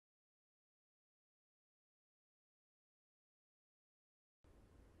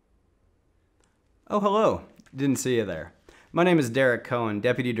Oh, hello. Didn't see you there. My name is Derek Cohen,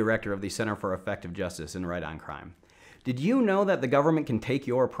 Deputy Director of the Center for Effective Justice and Right on Crime. Did you know that the government can take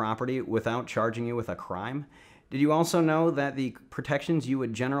your property without charging you with a crime? Did you also know that the protections you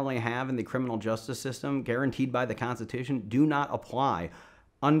would generally have in the criminal justice system, guaranteed by the Constitution, do not apply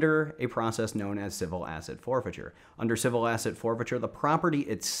under a process known as civil asset forfeiture? Under civil asset forfeiture, the property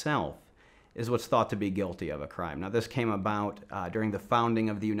itself is what's thought to be guilty of a crime. Now, this came about during the founding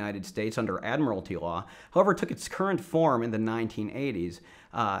of the United States under Admiralty law. However, it took its current form in the 1980s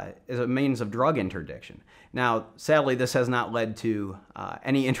as a means of drug interdiction. Now, sadly, this has not led to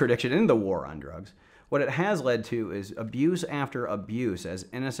any interdiction in the war on drugs. What it has led to is abuse after abuse as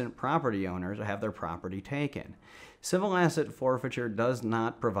innocent property owners have their property taken. Civil asset forfeiture does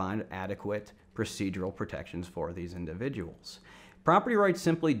not provide adequate procedural protections for these individuals. Property rights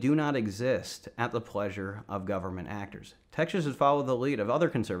simply do not exist at the pleasure of government actors. Texas should follow the lead of other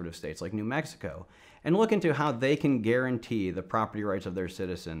conservative states like New Mexico and look into how they can guarantee the property rights of their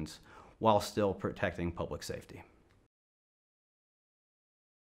citizens while still protecting public safety.